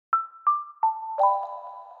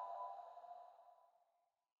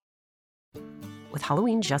With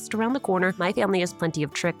Halloween just around the corner, my family has plenty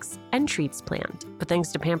of tricks and treats planned. But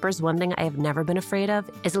thanks to Pampers, one thing I have never been afraid of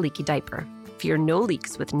is a leaky diaper. Fear no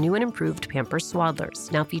leaks with new and improved Pampers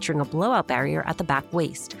Swaddlers, now featuring a blowout barrier at the back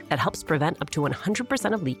waist that helps prevent up to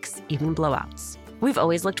 100% of leaks, even blowouts. We've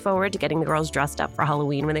always looked forward to getting the girls dressed up for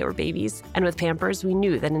Halloween when they were babies. And with Pampers, we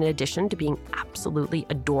knew that in addition to being absolutely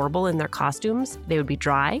adorable in their costumes, they would be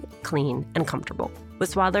dry, clean, and comfortable.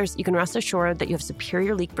 With Swaddlers, you can rest assured that you have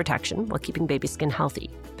superior leak protection while keeping baby skin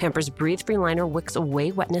healthy. Pampers Breathe-Free Liner wicks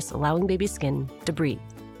away wetness, allowing baby skin to breathe,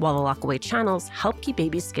 while the lock-away channels help keep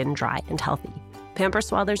baby skin dry and healthy. Pampers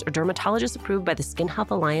Swaddlers are dermatologist approved by the Skin Health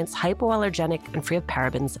Alliance, hypoallergenic, and free of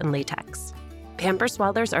parabens and latex. Pampers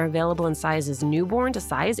Swaddlers are available in sizes newborn to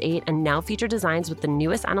size 8 and now feature designs with the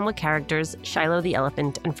newest animal characters, Shiloh the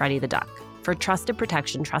elephant and Freddie the duck. For trusted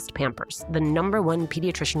protection, trust Pampers, the #1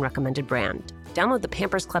 pediatrician-recommended brand. Download the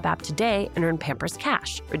Pampers Club app today and earn Pampers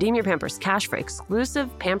Cash. Redeem your Pampers Cash for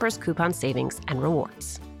exclusive Pampers coupon savings and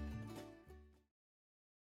rewards.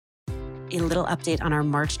 A little update on our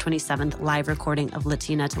March 27th live recording of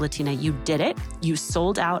Latina to Latina. You did it. You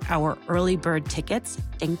sold out our early bird tickets.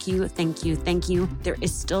 Thank you, thank you, thank you. There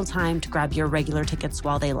is still time to grab your regular tickets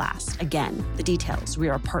while they last. Again, the details. We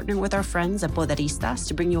are partnering with our friends at Poderistas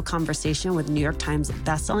to bring you a conversation with New York Times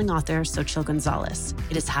bestselling author Xochitl Gonzalez.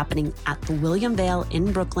 It is happening at the William Vale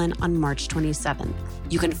in Brooklyn on March 27th.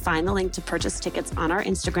 You can find the link to purchase tickets on our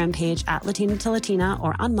Instagram page at Latina to Latina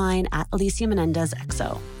or on mine at Alicia Menendez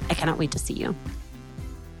XO. I cannot wait to see you.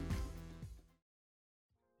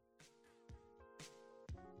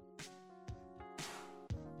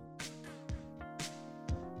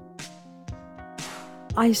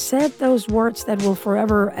 I said those words that will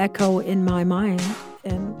forever echo in my mind,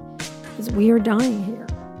 and we are dying here,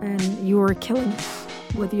 and you are killing us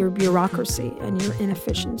with your bureaucracy and your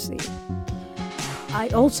inefficiency. I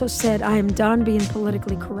also said I am done being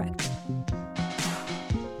politically correct.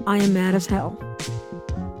 I am mad as hell.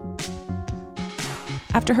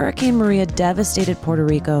 After Hurricane Maria devastated Puerto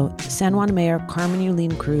Rico, San Juan Mayor Carmen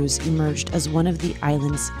Yulín Cruz emerged as one of the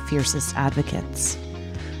island's fiercest advocates.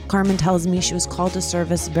 Carmen tells me she was called to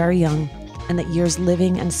service very young and that years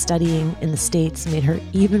living and studying in the States made her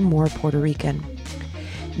even more Puerto Rican.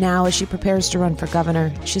 Now, as she prepares to run for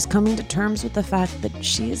governor, she's coming to terms with the fact that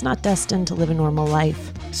she is not destined to live a normal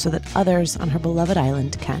life so that others on her beloved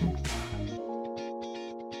island can.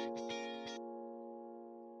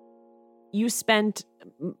 You spent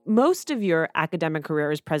most of your academic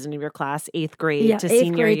career as president of your class, 8th grade to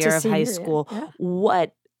senior year of high school. Yeah.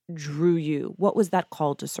 What drew you? What was that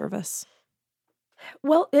call to service?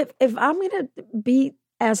 Well, if I'm going to be,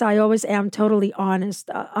 as I always am, totally honest,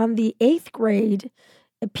 on the 8th grade,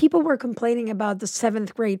 people were complaining about the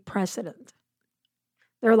 7th grade president.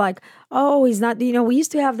 They're like, oh, he's not, we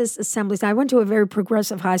used to have this assemblies. I went to a very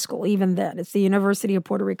progressive high school, even then. It's the University of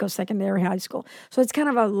Puerto Rico Secondary High School. So it's kind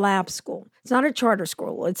of a lab school. It's not a charter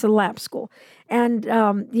school. It's a lab school. And,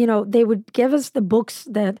 they would give us the books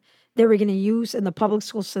that they were going to use in the public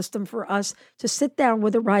school system for us to sit down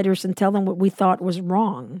with the writers and tell them what we thought was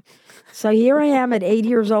wrong. So here I am at 8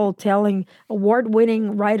 years old telling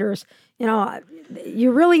award-winning writers,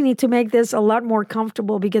 you really need to make this a lot more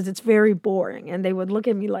comfortable because it's very boring. And they would look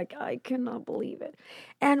at me like, I cannot believe it.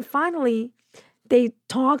 And finally, they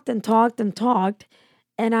talked and talked and talked.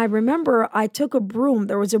 And I remember I took a broom.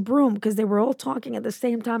 There was a broom because they were all talking at the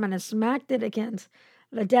same time. And I smacked it against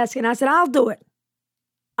the desk. And I said, I'll do it.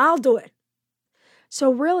 I'll do it.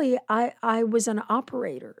 So really, I was an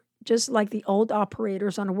operator, just like the old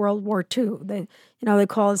operators on World War II. They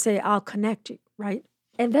call and say, I'll connect you, right?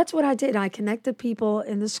 And that's what I did. I connected people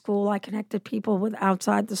in the school. I connected people with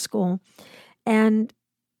outside the school. And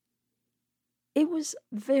it was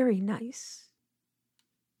very nice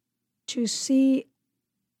to see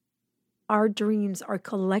our dreams, our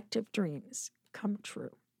collective dreams, come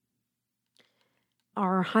true.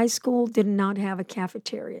 Our high school did not have a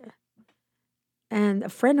cafeteria. And a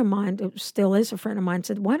friend of mine, who still is a friend of mine,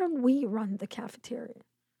 said, why don't we run the cafeteria?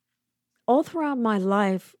 All throughout my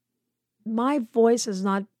life, my voice has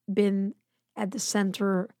not been at the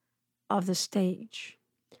center of the stage.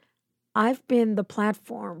 I've been the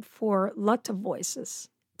platform for lots of voices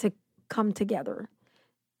to come together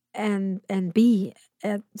and be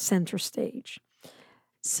at center stage.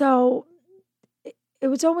 So it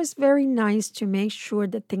was always very nice to make sure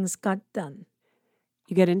that things got done.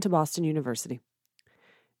 You get into Boston University.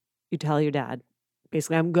 You tell your dad,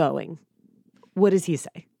 basically, I'm going. What does he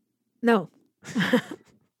say? No.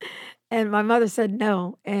 And my mother said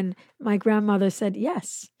no. And my grandmother said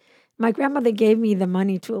yes. My grandmother gave me the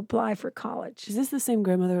money to apply for college. Is this the same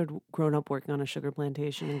grandmother who had grown up working on a sugar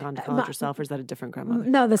plantation and gone to college herself, or is that a different grandmother?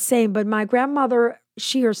 No, the same. But my grandmother,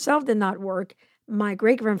 she herself did not work. My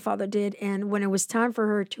great-grandfather did. And when it was time for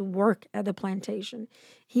her to work at the plantation,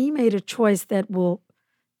 he made a choice that will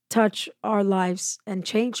touch our lives and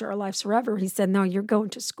change our lives forever. He said, no, you're going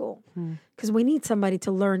to school because we need somebody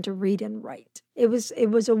to learn to read and write. It was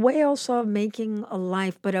a way also of making a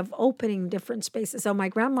life, but of opening different spaces. So my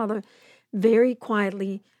grandmother very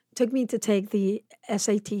quietly took me to take the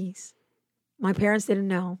SATs. My parents didn't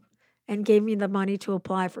know, and gave me the money to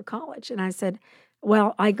apply for college. And I said,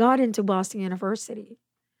 well, I got into Boston University,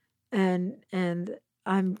 and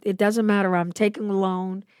it doesn't matter. I'm taking a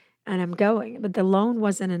loan and I'm going. But the loan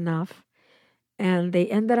wasn't enough. And they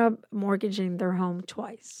ended up mortgaging their home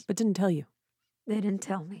twice. But didn't tell you. They didn't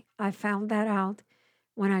tell me. I found that out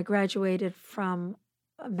when I graduated from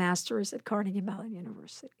a master's at Carnegie Mellon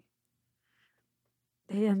University.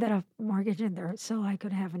 They ended up mortgaging there so I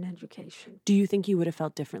could have an education. Do you think you would have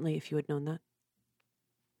felt differently if you had known that?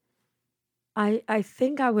 I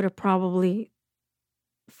think I would have probably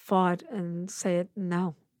fought and said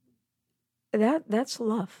no. That's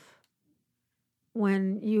love.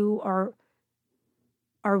 When you are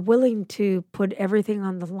willing to put everything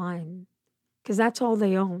on the line, because that's all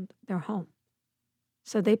they owned, their home.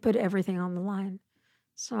 So they put everything on the line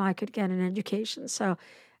so I could get an education. So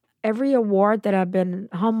every award that I've been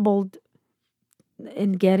humbled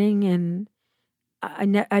in getting, and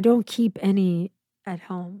I don't keep any at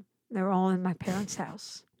home. They're all in my parents'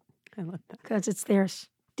 house. I love that. Because it's theirs.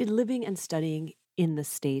 Did living and studying in the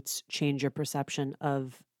States change your perception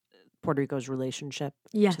of Puerto Rico's relationship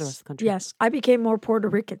to the rest of the country? Yes. I became more Puerto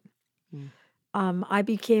Rican. I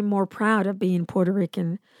became more proud of being Puerto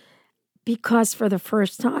Rican because for the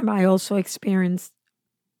first time I also experienced,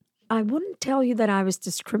 I wouldn't tell you that I was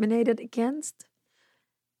discriminated against,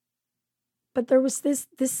 but there was this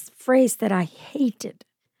phrase that I hated,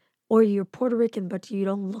 or you're Puerto Rican, but you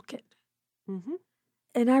don't look it. Mm-hmm.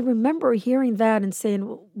 And I remember hearing that and saying,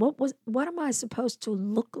 what am I supposed to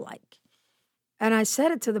look like? And I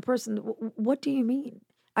said it to the person, what do you mean?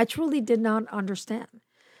 I truly did not understand.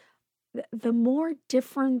 The more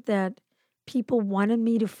different that people wanted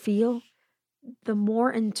me to feel, the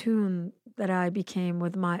more in tune that I became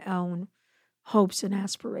with my own hopes and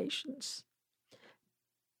aspirations.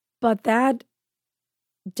 But that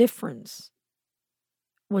difference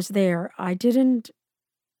was there. I didn't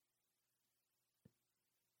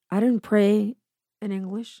pray in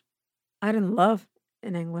English. I didn't love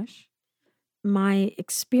in English. My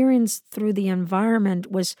experience through the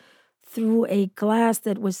environment was through a glass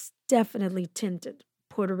that was definitely tinted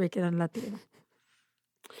Puerto Rican and Latino.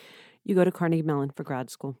 You go to Carnegie Mellon for grad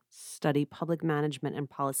school, study public management and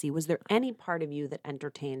policy. Was there any part of you that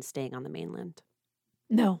entertained staying on the mainland?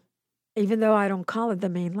 No, even though I don't call it the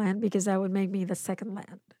mainland because that would make me the second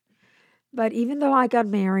land. But even though I got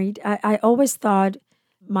married, I always thought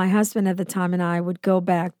my husband at the time and I would go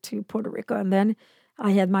back to Puerto Rico. And then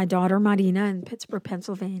I had my daughter Marina in Pittsburgh,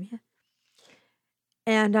 Pennsylvania.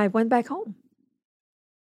 And I went back home.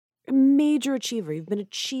 A major achiever. You've been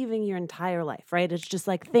achieving your entire life, right? It's just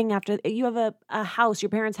like thing after, you have a house, your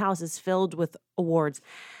parents' house is filled with awards.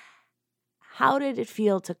 How did it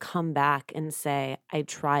feel to come back and say, I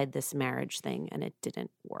tried this marriage thing and it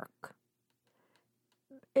didn't work?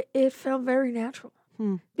 It felt very natural.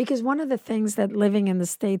 Because one of the things that living in the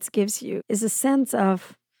States gives you is a sense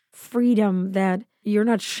of freedom that you're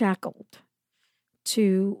not shackled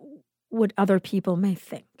to what other people may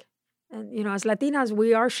think. And, as Latinas,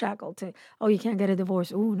 we are shackled to, you can't get a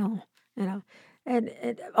divorce. Oh, no,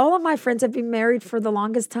 And all of my friends have been married for the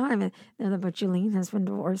longest time. And but Yulín has been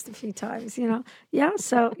divorced a few times, Yeah,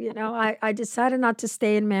 so, I decided not to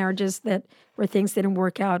stay in marriages where things didn't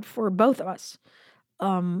work out for both of us.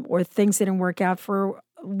 Or things didn't work out for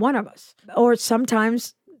one of us. Or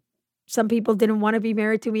sometimes some people didn't want to be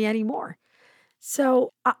married to me anymore.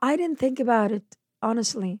 So I didn't think about it,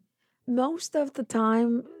 honestly. Most of the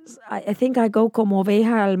time, I think I go como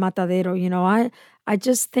oveja al matadero, I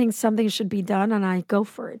just think something should be done and I go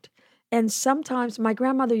for it. And sometimes my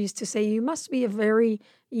grandmother used to say, you must be a very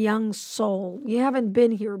young soul. You haven't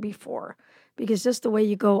been here before because just the way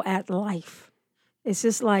you go at life, it's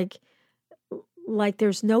just like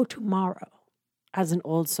there's no tomorrow. As an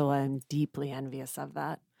old soul, I'm deeply envious of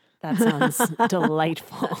that. That sounds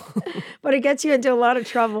delightful. But it gets you into a lot of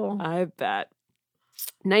trouble. I bet.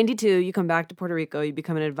 92, you come back to Puerto Rico. You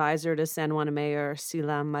become an advisor to San Juan Mayor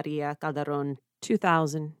Sila Maria Calderon.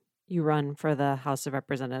 2000, you run for the House of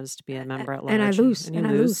Representatives to be a member at large. And I lose. And you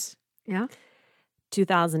lose. Yeah.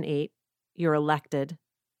 2008, you're elected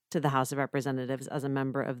to the House of Representatives as a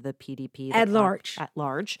member of the PDP. At large.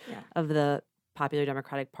 Yeah. Of the Popular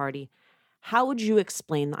Democratic Party. How would you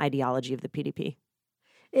explain the ideology of the PDP?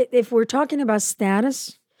 If we're talking about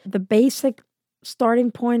status, the basic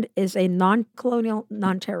starting point is a non-colonial,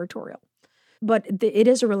 non-territorial. But it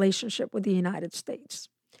is a relationship with the United States.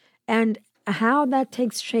 And how that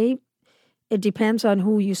takes shape, it depends on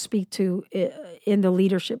who you speak to in the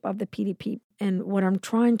leadership of the PDP. And what I'm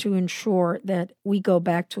trying to ensure that we go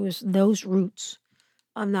back to is those roots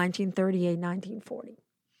of 1938, 1940.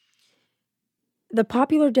 The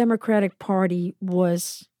Popular Democratic Party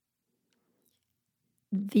was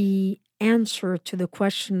the answer to the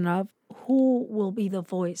question of who will be the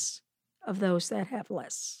voice of those that have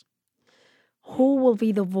less. Who will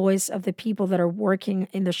be the voice of the people that are working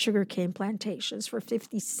in the sugarcane plantations for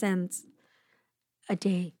 50 cents a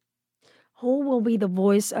day? Who will be the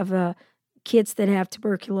voice of the kids that have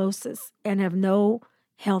tuberculosis and have no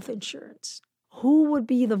health insurance? Who would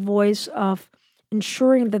be the voice of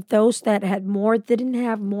ensuring that those that had more didn't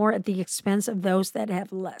have more at the expense of those that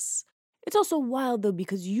have less? It's also wild, though,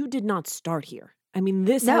 because you did not start here. I mean,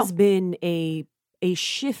 this has been a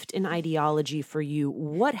shift in ideology for you.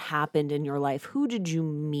 What happened in your life? Who did you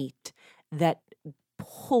meet that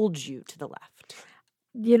pulled you to the left?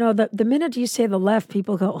 You know, the minute you say the left,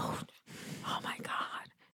 people go, oh my God.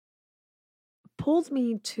 Pulled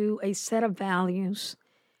me to a set of values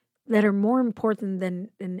that are more important than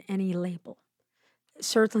any label.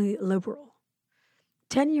 Certainly liberal.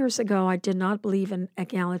 10 years ago, I did not believe in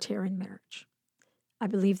egalitarian marriage. I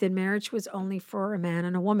believed that marriage was only for a man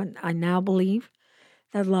and a woman. I now believe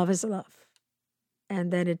that love is love,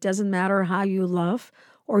 and that it doesn't matter how you love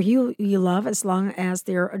or who you love as long as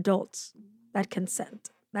they're adults that consent.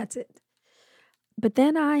 That's it. But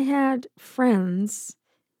then I had friends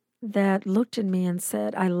that looked at me and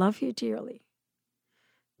said, I love you dearly,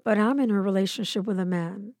 but I'm in a relationship with a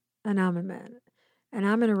man, and I'm a man. And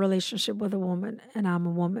I'm in a relationship with a woman, and I'm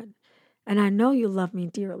a woman. And I know you love me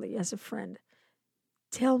dearly as a friend.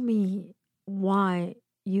 Tell me why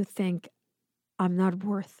you think I'm not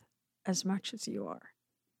worth as much as you are.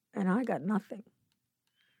 And I got nothing.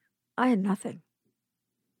 I had nothing.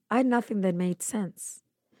 I had nothing that made sense.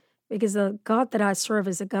 Because the God that I serve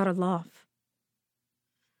is a God of love.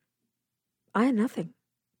 I had nothing.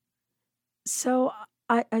 So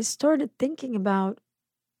I started thinking about,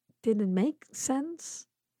 did it make sense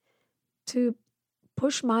to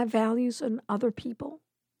push my values on other people?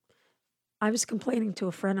 I was complaining to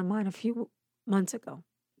a friend of mine a few months ago.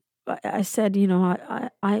 I said, you know,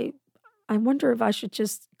 I wonder if I should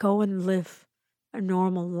just go and live a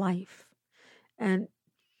normal life. And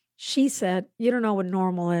she said, you don't know what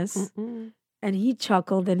normal is. Mm-mm. And he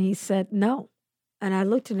chuckled and he said, no. And I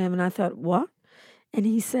looked at him and I thought, what? And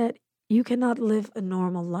he said, you cannot live a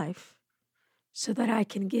normal life so that I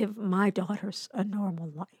can give my daughters a normal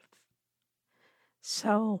life.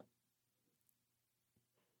 So,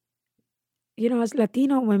 you know, as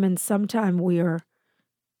Latino women, sometimes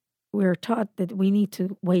we're taught that we need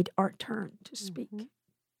to wait our turn to speak. Mm-hmm.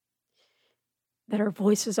 That our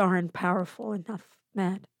voices aren't powerful enough,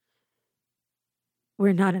 that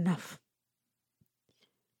we're not enough.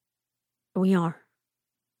 We are.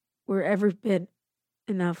 We're every bit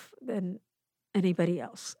enough than anybody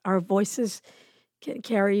else. Our voices can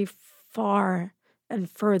carry far and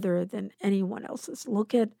further than anyone else's.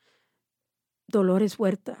 Look at Dolores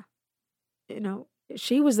Huerta. You know,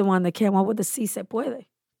 she was the one that came up with the Si Se Puede.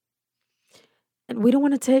 And we don't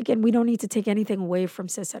want to take, and we don't need to take anything away from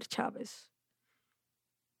Cesar Chavez.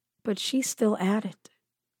 But she's still at it.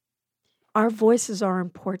 Our voices are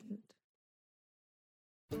important.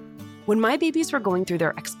 When my babies were going through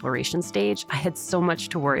their exploration stage, I had so much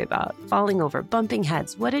to worry about. Falling over, bumping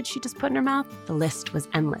heads. What did she just put in her mouth? The list was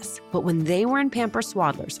endless. But when they were in Pampers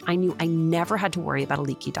Swaddlers, I knew I never had to worry about a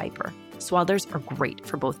leaky diaper. Swaddlers are great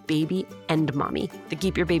for both baby and mommy. They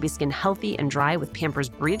keep your baby's skin healthy and dry with Pampers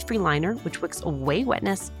Breathe-Free Liner, which wicks away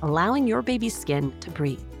wetness, allowing your baby's skin to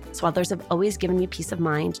breathe. Swaddlers have always given me peace of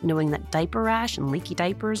mind knowing that diaper rash and leaky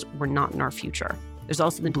diapers were not in our future. There's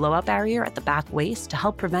also the blowout barrier at the back waist to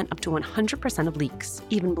help prevent up to 100% of leaks,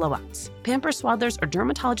 even blowouts. Pampers Swaddlers are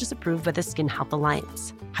dermatologist approved by the Skin Health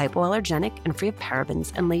Alliance, hypoallergenic and free of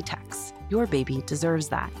parabens and latex. Your baby deserves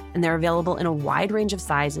that. And they're available in a wide range of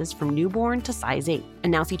sizes from newborn to size 8,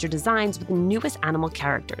 and now feature designs with the newest animal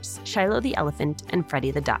characters, Shiloh the elephant and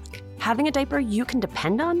Freddie the duck. Having a diaper you can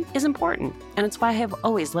depend on is important, and it's why I have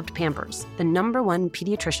always loved Pampers, the #1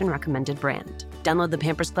 pediatrician recommended brand. Download the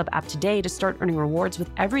Pampers Club app today to start earning rewards with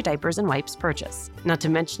every diapers and wipes purchase. Not to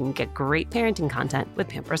mention, get great parenting content with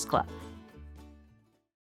Pampers Club.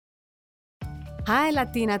 Hi,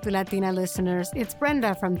 Latina to Latina listeners. It's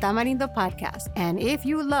Brenda from Tamarindo Podcast. And if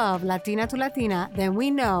you love Latina to Latina, then we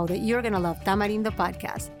know that you're going to love Tamarindo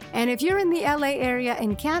Podcast. And if you're in the LA area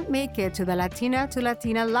and can't make it to the Latina to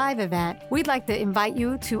Latina live event, we'd like to invite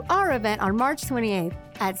you to our event on March 28th.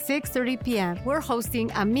 At 6:30 p.m., we're hosting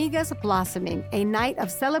Amigas Blossoming, a night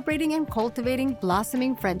of celebrating and cultivating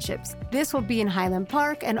blossoming friendships. This will be in Highland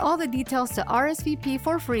Park, and all the details to RSVP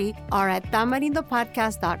for free are at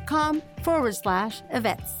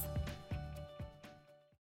tamarindopodcast.com/events.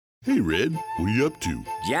 Hey, Red, what are you up to?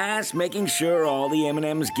 Just making sure all the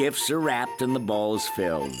M&M's gifts are wrapped and the bowls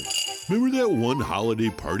filled. Remember that one holiday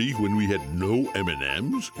party when we had no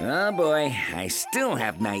M&Ms? Oh boy, I still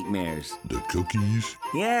have nightmares. The cookies?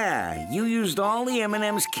 Yeah, you used all the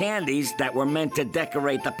M&M's candies that were meant to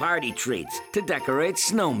decorate the party treats, to decorate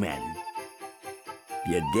snowmen.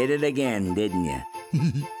 You did it again, didn't you?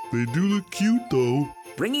 They do look cute, though.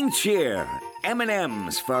 Bringing cheer,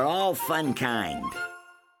 M&M's for all fun kind.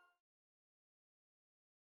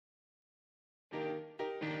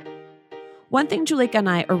 One thing Julika and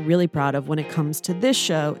I are really proud of when it comes to this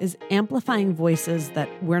show is amplifying voices that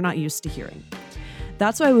we're not used to hearing.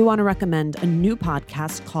 That's why we want to recommend a new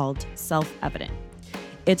podcast called Self-Evident.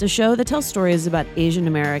 It's a show that tells stories about Asian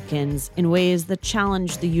Americans in ways that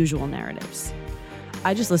challenge the usual narratives.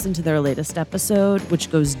 I just listened to their latest episode,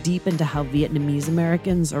 which goes deep into how Vietnamese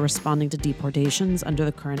Americans are responding to deportations under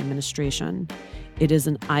the current administration. It is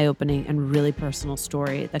an eye-opening and really personal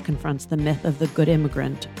story that confronts the myth of the good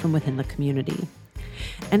immigrant from within the community.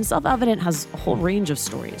 And Self-Evident has a whole range of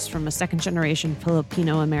stories, from a second-generation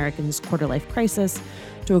Filipino-American's quarter-life crisis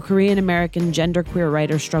to a Korean-American genderqueer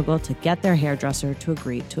writer's struggle to get their hairdresser to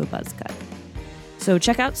agree to a buzz cut. So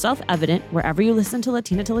check out Self-Evident wherever you listen to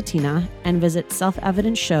Latina, and visit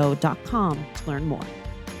selfevidentshow.com to learn more.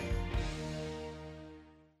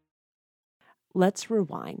 Let's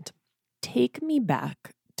rewind. Take me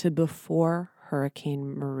back to before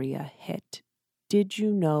Hurricane Maria hit. Did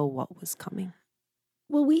you know what was coming?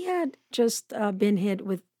 Well, we had just been hit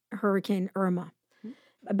with Hurricane Irma.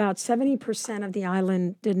 About 70% of the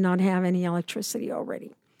island did not have any electricity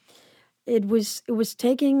already. It was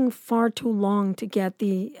taking far too long to get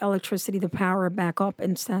the electricity, the power back up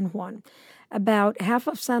in San Juan. About half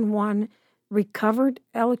of San Juan recovered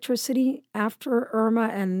electricity after Irma,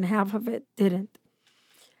 and half of it didn't.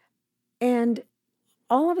 And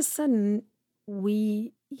all of a sudden,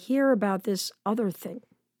 we hear about this other thing.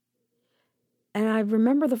 And I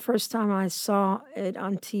remember the first time I saw it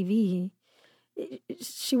on TV,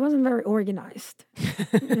 she wasn't very organized.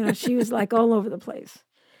 She was like all over the place.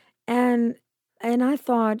 And I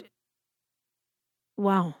thought,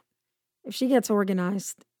 wow, if she gets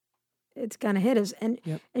organized, it's going to hit us. And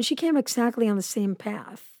she came exactly on the same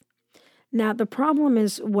path. Now, the problem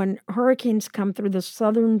is when hurricanes come through the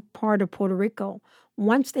southern part of Puerto Rico,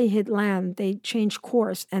 once they hit land, they change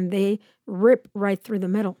course and they rip right through the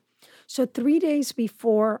middle. So 3 days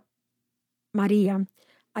before Maria,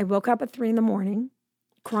 I woke up at 3 a.m,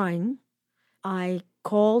 crying. I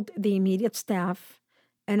called the immediate staff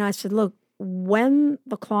and I said, look, when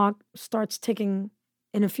the clock starts ticking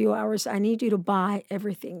in a few hours, I need you to buy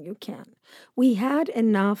everything you can. We had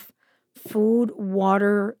enough food,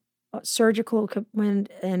 water, surgical equipment,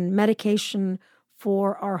 and medication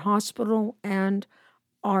for our hospital and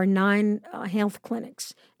our 9 health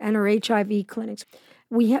clinics and our HIV clinics.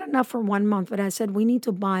 We had enough for 1 month, but I said, we need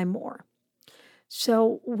to buy more.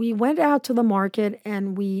 So we went out to the market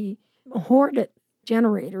and we hoarded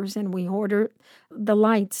generators and we hoarded the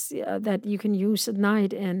lights that you can use at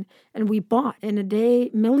night. And we bought in a day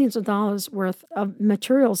millions of dollars worth of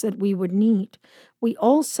materials that we would need. We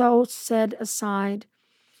also set aside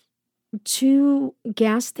 2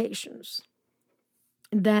 gas stations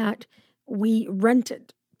that we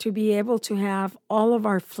rented to be able to have all of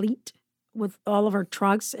our fleet with all of our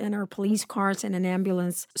trucks and our police cars and an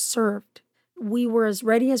ambulance served. We were as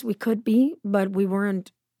ready as we could be, but we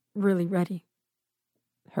weren't really ready.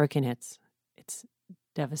 Hurricane hits. It's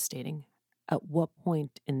devastating. At what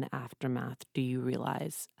point in the aftermath do you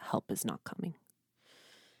realize help is not coming?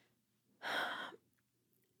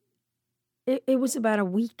 It was about a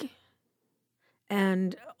week.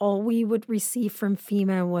 And all we would receive from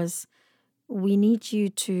FEMA was, we need you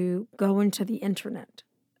to go into the internet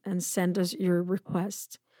and send us your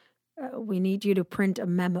request. We need you to print a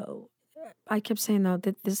memo. I kept saying, no,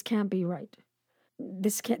 that this can't be right.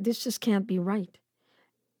 This just can't be right.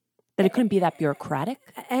 That it couldn't be that bureaucratic?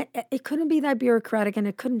 It couldn't be that bureaucratic, and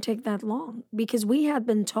it couldn't take that long, because we had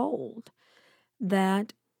been told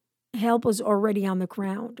that help was already on the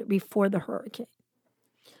ground before the hurricane.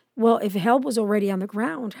 Well, if help was already on the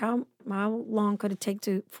ground, how long could it take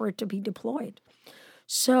for it to be deployed?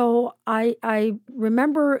 So I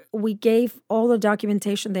remember we gave all the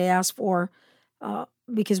documentation they asked for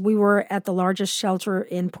because we were at the largest shelter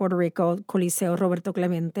in Puerto Rico, Coliseo Roberto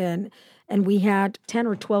Clemente, and we had 10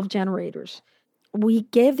 or 12 generators. We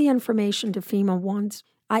gave the information to FEMA once.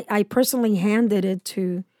 I personally handed it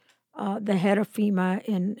to the head of FEMA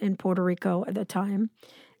in Puerto Rico at the time.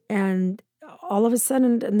 And all of a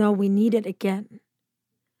sudden, no, we need it again.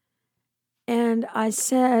 And I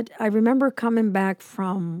remember coming back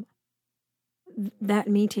from that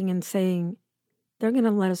meeting and saying, they're going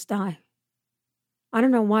to let us die. I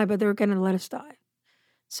don't know why, but they're going to let us die.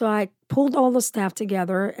 So I pulled all the staff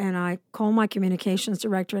together and I called my communications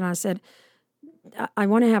director and I said, I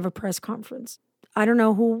want to have a press conference. I don't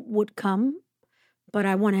know who would come, but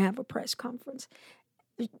I want to have a press conference.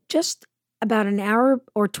 Just about an hour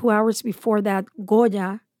or 2 hours before that,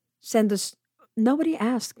 Goya sent us, nobody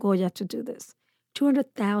asked Goya to do this,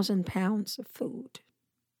 200,000 pounds of food.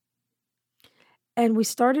 And we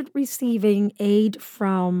started receiving aid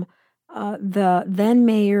from the then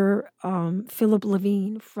mayor, Philip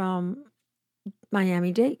Levine from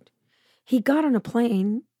Miami-Dade. He got on a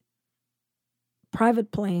plane,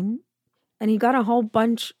 private plane, and he got a whole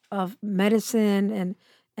bunch of medicine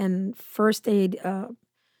and first aid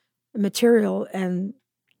material and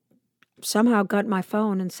somehow got my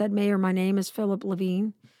phone and said, Mayor, my name is Philip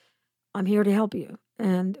Levine. I'm here to help you.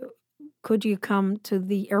 And could you come to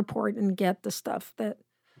the airport and get the stuff that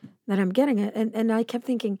I'm getting? And I kept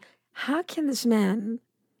thinking, how can this man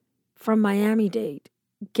from Miami-Dade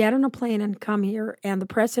get on a plane and come here, and the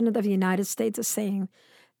president of the United States is saying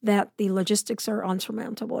that the logistics are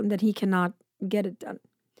unsurmountable and that he cannot get it done?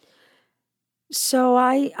 So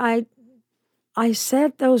I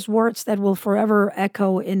said those words that will forever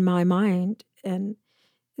echo in my mind, and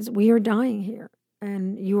is, we are dying here,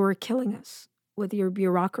 and you are killing us with your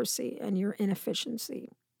bureaucracy and your inefficiency.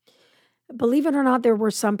 Believe it or not, there were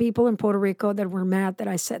some people in Puerto Rico that were mad that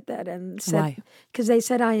I said that, and said, why? Because they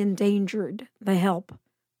said I endangered the help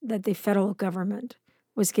that the federal government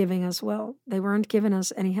was giving us. Well, they weren't giving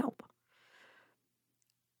us any help.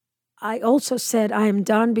 I also said I am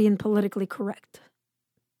done being politically correct.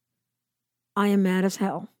 I am mad as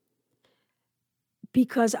hell.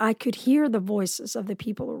 Because I could hear the voices of the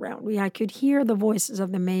people around me. I could hear the voices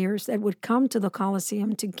of the mayors that would come to the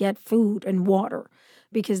Coliseum to get food and water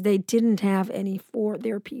because they didn't have any for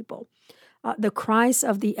their people. The cries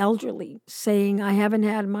of the elderly saying, I haven't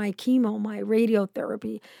had my chemo, my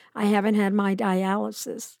radiotherapy, I haven't had my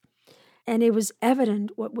dialysis. And it was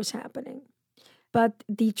evident what was happening. But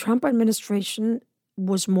the Trump administration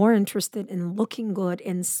was more interested in looking good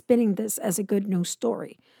and spinning this as a good news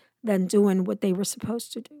story than doing what they were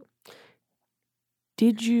supposed to do.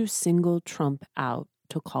 Did you single Trump out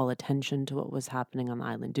to call attention to what was happening on the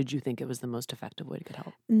island? Did you think it was the most effective way to get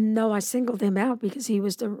help? No, I singled him out because he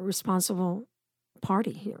was the responsible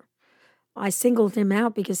party here. I singled him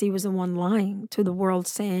out because he was the one lying to the world,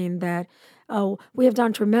 saying that, oh, we have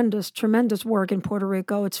done tremendous work in Puerto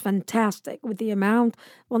Rico. It's fantastic with the amount.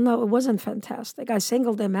 Well, no, it wasn't fantastic. I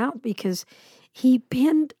singled him out because he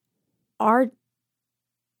pinned our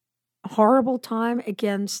horrible time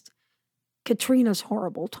against Katrina's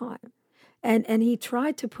horrible time. And he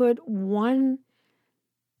tried to put one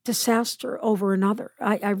disaster over another.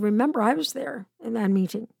 I remember I was there in that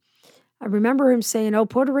meeting. I remember him saying, oh,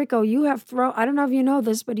 Puerto Rico, you have thrown, I don't know if you know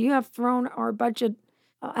this, but you have thrown our budget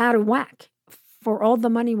out of whack for all the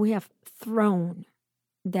money we have thrown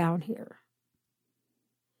down here.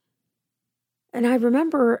 And I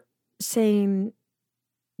remember saying,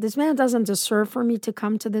 this man doesn't deserve for me to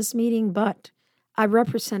come to this meeting, but I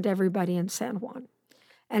represent everybody in San Juan.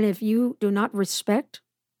 And if you do not respect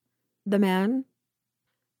the man,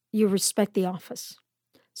 you respect the office.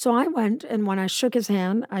 So I went, and when I shook his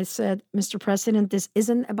hand, I said, Mr. President, this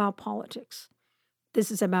isn't about politics. This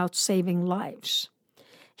is about saving lives.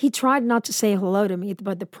 He tried not to say hello to me,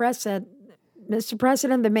 but the press said, Mr.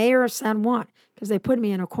 President, the mayor of San Juan, because they put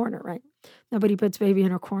me in a corner, right? Nobody puts baby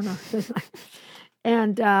in a corner.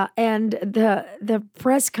 And the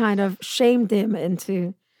press kind of shamed him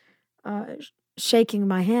into shaking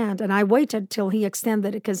my hand. And I waited till he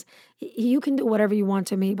extended it, because you can do whatever you want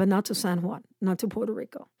to me, but not to San Juan, not to Puerto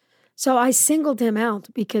Rico. So I singled him out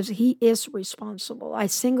because he is responsible. I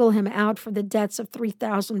single him out for the deaths of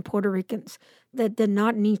 3,000 Puerto Ricans that did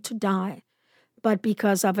not need to die, but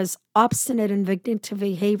because of his obstinate and vindictive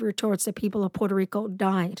behavior towards the people of Puerto Rico,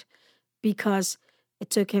 died because it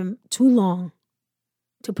took him too long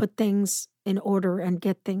to put things in order and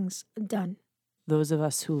get things done. those of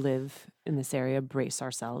us who live in this area brace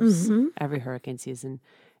ourselves every hurricane season.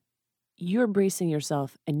 You're bracing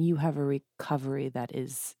yourself and you have a recovery that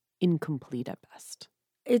is incomplete at best.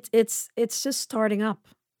 It's just starting up.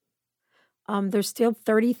 There's still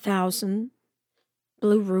 30,000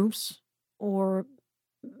 blue roofs or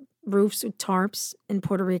roofs with tarps in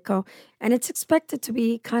Puerto Rico, and it's expected to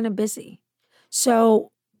be kind of busy.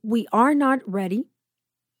 So we are not ready.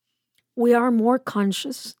 We are more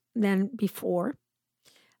conscious than before.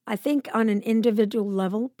 I think on an individual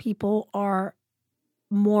level, people are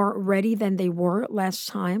more ready than they were last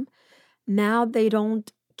time. Now they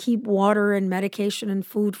don't keep water and medication and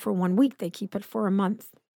food for 1 week. They keep it for a month.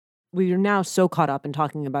 We are now so caught up in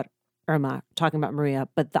talking about Irma, talking about Maria,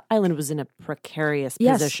 but the island was in a precarious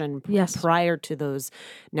position prior to those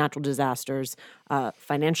natural disasters,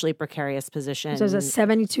 financially precarious position. So there's a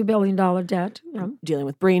 $72 billion debt. Yeah. Dealing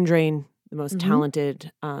with brain drain, the most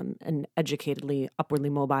talented and educatedly, upwardly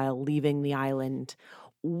mobile, leaving the island.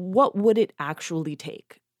 What would it actually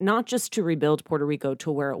take? Not just to rebuild Puerto Rico to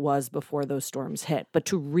where it was before those storms hit, but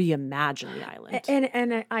to reimagine the island.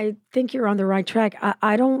 And I think you're on the right track.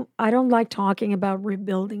 I don't like talking about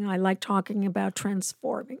rebuilding. I like talking about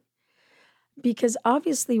transforming. Because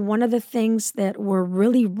obviously one of the things that were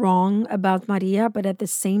really wrong about Maria, but at the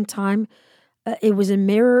same time, it was a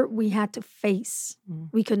mirror we had to face.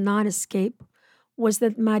 We could not escape, was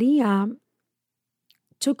that Maria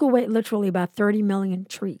took away literally about 30 million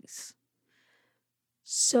trees.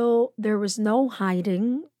 So there was no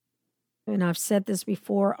hiding, and I've said this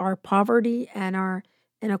before, our poverty and our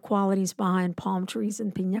inequalities behind palm trees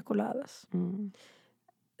and piña coladas.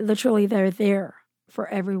 Literally, they're there for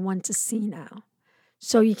everyone to see now.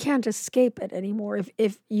 So you can't escape it anymore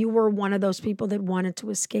if you were one of those people that wanted to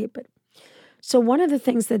escape it. So one of the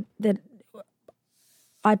things that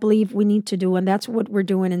I believe we need to do, and that's what we're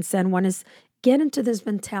doing in San Juan, is get into this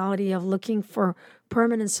mentality of looking for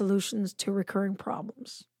permanent solutions to recurring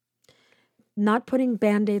problems, not putting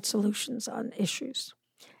Band-Aid solutions on issues.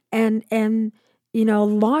 And you know, a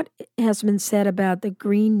lot has been said about the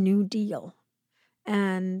Green New Deal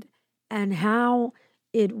and how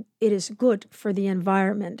it is good for the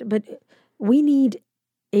environment. But we need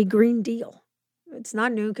a Green Deal. It's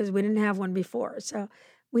not new because we didn't have one before. So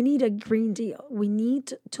we need a Green Deal. We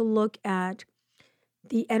need to look at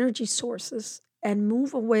the energy sources and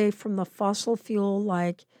move away from the fossil fuel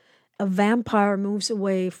like a vampire moves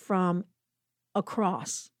away from a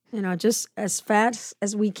cross, you know, just as fast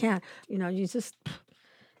as we can. You know, you just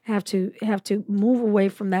have to move away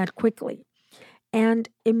from that quickly and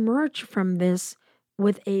emerge from this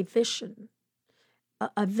with a vision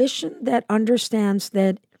that understands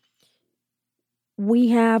that we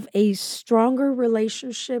have a stronger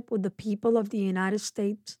relationship with the people of the United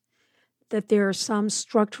States, that there are some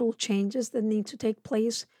structural changes that need to take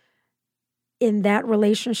place in that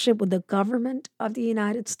relationship with the government of the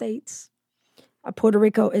United States. Puerto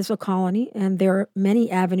Rico is a colony, and there are many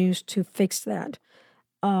avenues to fix that,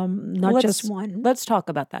 just one. Let's talk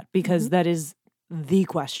about that, because that is the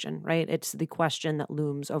question, right? It's the question that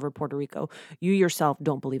looms over Puerto Rico. You yourself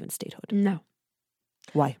don't believe in statehood. No.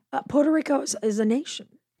 Why? Puerto Rico is a nation.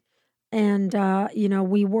 And, you know,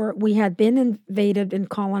 we had been invaded and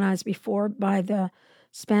colonized before by the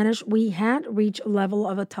Spanish. We had reached a level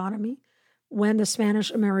of autonomy when the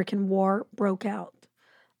Spanish-American War broke out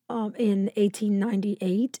in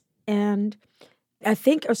 1898. And I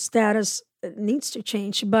think our status needs to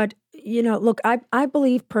change. But, you know, look, I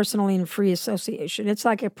believe personally in free association. It's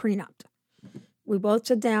like a prenup. We both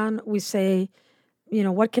sit down, we say, you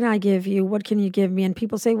know, what can I give you? What can you give me? And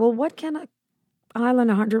people say, well, what can I? Island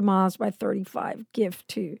 100 miles by 35 give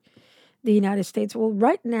to the United States? Well,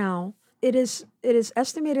 right now, it is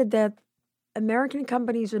estimated that American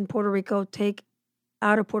companies in Puerto Rico take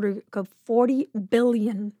out of Puerto Rico $40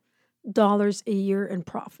 billion a year in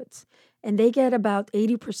profits. And they get about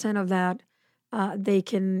 80% of that. They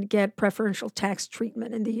can get preferential tax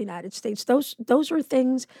treatment in the United States. Those are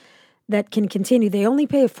things that can continue. They only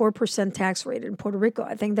pay a 4% tax rate in Puerto Rico.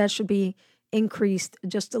 I think that should be increased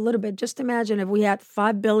just a little bit. Just imagine if we had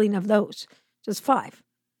 5 billion of those, just 5,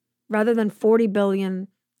 rather than 40 billion,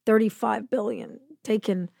 35 billion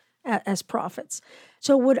taken as profits.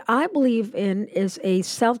 So what I believe in is a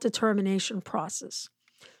self-determination process.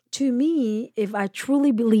 To me, if I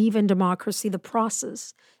truly believe in democracy, the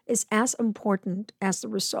process is as important as the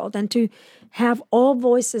result, and to have all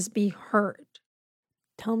voices be heard.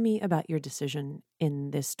 Tell me about your decision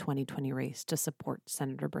in this 2020 race to support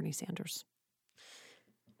Senator Bernie Sanders.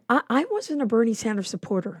 I wasn't a Bernie Sanders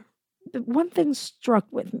supporter. But one thing stuck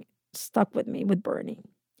with me with Bernie.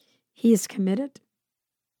 He is committed.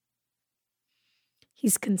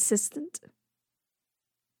 He's consistent,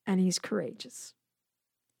 and he's courageous.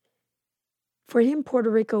 For him, Puerto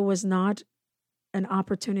Rico was not an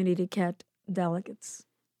opportunity to get delegates.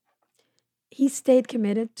 He stayed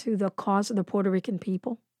committed to the cause of the Puerto Rican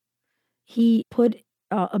people. He put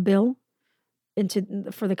a bill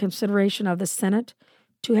for the consideration of the Senate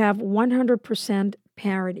to have 100%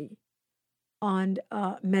 parity on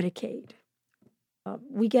Medicaid.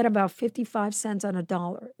 We get about 55 cents on a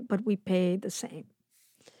dollar, but we pay the same.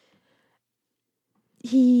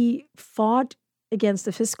 He fought against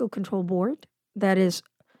the Fiscal Control Board that is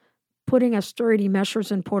putting austerity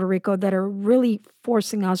measures in Puerto Rico that are really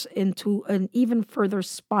forcing us into an even further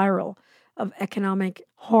spiral of economic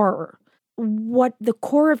horror. What the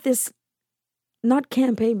core of this, not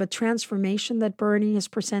campaign, but transformation that Bernie is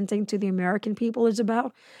presenting to the American people is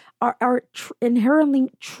about are inherently,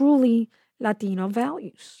 truly Latino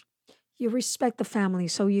values. You respect the family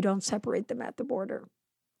so you don't separate them at the border.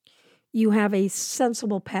 You have a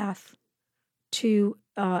sensible path to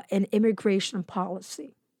an immigration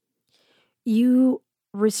policy. You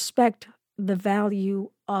respect the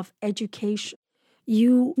value of education.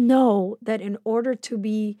 You know that in order to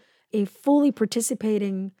be a fully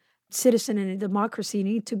participating citizen in a democracy, you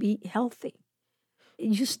need to be healthy.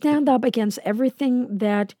 You stand up against everything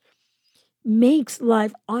that makes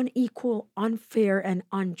life unequal, unfair, and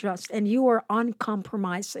unjust, and you are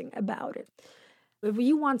uncompromising about it. If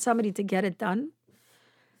you want somebody to get it done,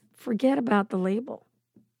 forget about the label.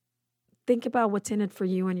 Think about what's in it for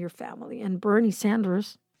you and your family. And Bernie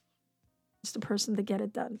Sanders is the person to get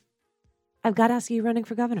it done. I've got to ask you, running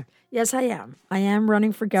for governor? Yes, I am. I am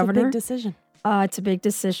running for governor. It's a big decision. It's a big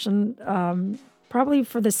decision, probably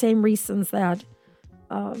for the same reasons that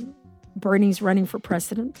Bernie's running for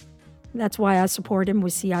president. That's why I support him.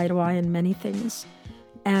 We see eye to eye in many things.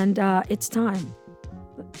 And it's time.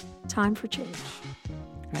 Time for change.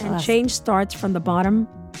 Right, and change starts from the bottom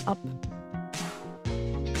up.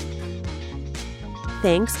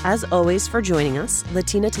 Thanks, as always, for joining us.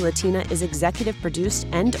 Latina to Latina is executive produced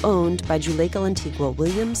and owned by Juleka Lantigua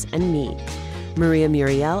Williams and me. Maria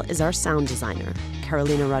Muriel is our sound designer.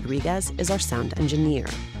 Carolina Rodriguez is our sound engineer.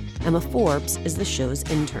 Emma Forbes is the show's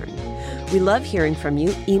intern. We love hearing from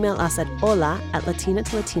you. Email us at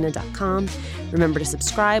hola@latinatolatina.com. Remember to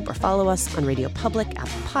subscribe or follow us on Radio Public,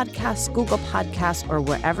 Apple Podcasts, Google Podcasts, or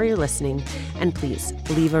wherever you're listening. And please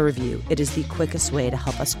leave a review. It is the quickest way to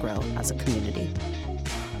help us grow as a community.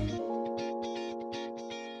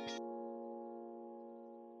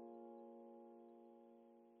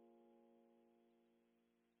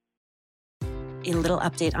 A little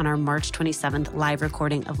update on our March 27th live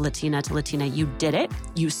recording of Latina to Latina. You did it.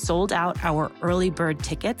 You sold out our early bird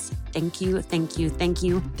tickets. Thank you, thank you, thank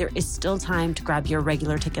you. There is still time to grab your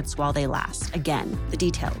regular tickets while they last. Again, the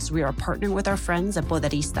details. We are partnering with our friends at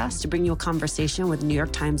Poderistas to bring you a conversation with New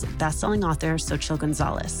York Times bestselling author Xochitl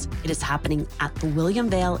Gonzalez. It is happening at the William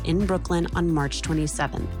Vale in Brooklyn on March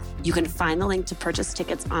 27th. You can find the link to purchase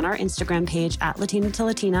tickets on our Instagram page at Latina to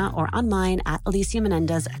Latina or on mine at Alicia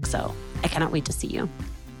Menendez XO. I cannot wait to see you.